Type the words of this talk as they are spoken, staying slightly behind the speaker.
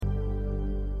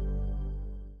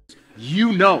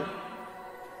You know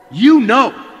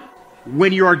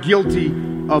when you are guilty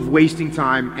of wasting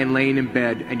time and laying in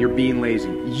bed and you're being lazy.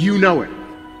 You know it.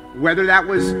 Whether that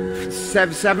was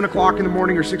 7 o'clock in the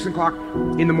morning or 6 o'clock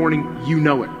in the morning, you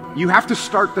know it. You have to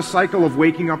start the cycle of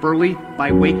waking up early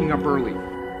by waking up early.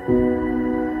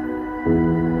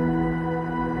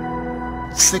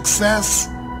 Success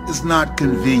is not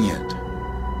convenient.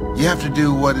 You have to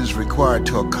do what is required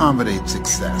to accommodate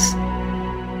success.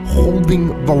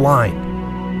 Holding the line,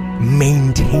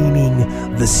 maintaining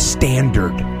the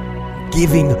standard,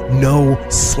 giving no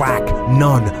slack,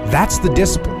 none. That's the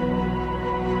discipline.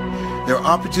 There are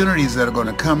opportunities that are going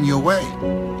to come your way,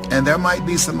 and there might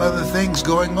be some other things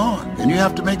going on, and you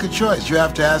have to make a choice. You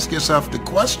have to ask yourself the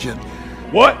question,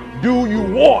 what do you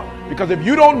want? Because if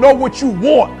you don't know what you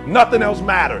want, nothing else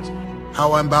matters.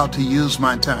 How I'm about to use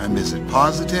my time. Is it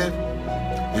positive?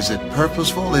 Is it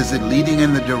purposeful? Is it leading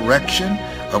in the direction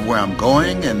of where I'm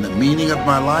going and the meaning of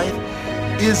my life?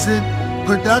 Is it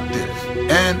productive?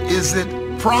 And is it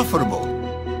profitable?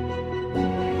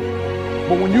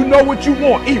 But when you know what you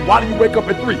want, why do you wake up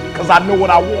at 3? Because I know what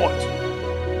I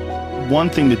want. One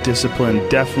thing that discipline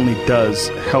definitely does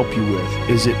help you with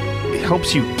is it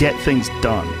helps you get things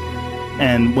done.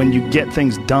 And when you get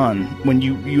things done, when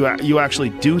you actually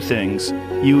do things,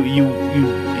 you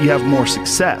have more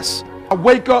success. I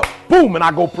wake up, boom, and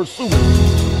I go pursue it.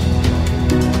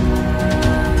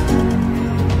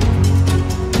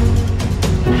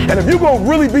 And if you're going to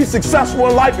really be successful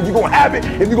in life, if you're going to have it,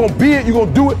 if you're going to be it, you're going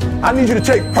to do it, I need you to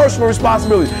take personal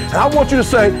responsibility. And I want you to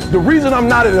say, the reason I'm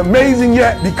not amazing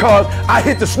yet, because I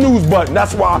hit the snooze button.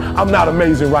 That's why I'm not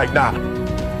amazing right now.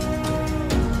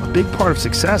 A big part of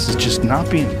success is just not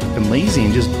being lazy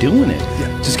and just doing it.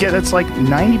 Yeah. That's like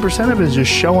 90% of it is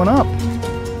just showing up.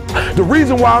 The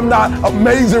reason why I'm not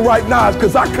amazing right now is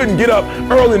because I couldn't get up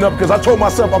early enough because I told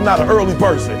myself I'm not an early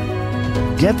person.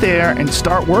 Get there and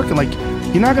start working. Like,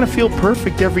 you're not going to feel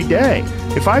perfect every day.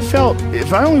 If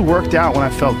I only worked out when I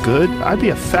felt good, I'd be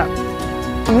a fat.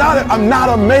 I'm not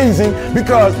amazing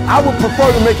because I would prefer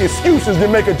to make excuses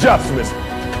than make adjustments.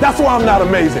 That's why I'm not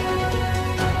amazing.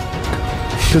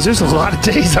 Because there's a lot of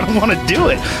days I don't want to do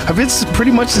it. It's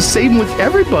pretty much the same with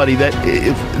everybody that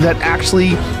actually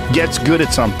gets good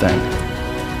at something.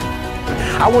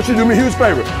 I want you to do me a huge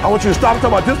favor. I want you to stop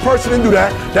talking about this person didn't do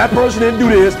that person didn't do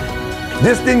this.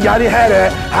 This thing I didn't have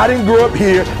that. I didn't grow up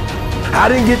here. I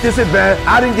didn't get this advantage.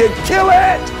 I didn't get kill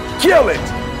it.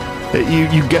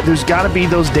 There's got to be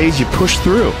those days you push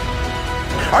through.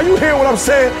 Are you hearing what I'm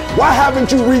saying? Why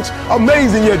haven't you reached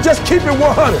amazing yet? Just keep it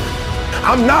 100.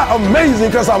 I'm not amazing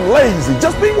because I'm lazy.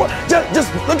 Just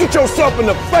look at yourself in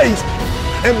the face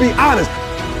and be honest.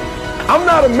 I'm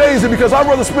not amazing because I'd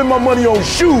rather spend my money on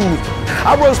shoes.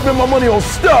 I'd rather spend my money on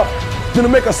stuff than to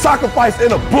make a sacrifice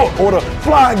in a book or to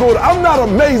fly and go to. I'm not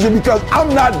amazing because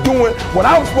I'm not doing what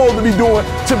I'm supposed to be doing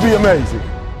to be amazing.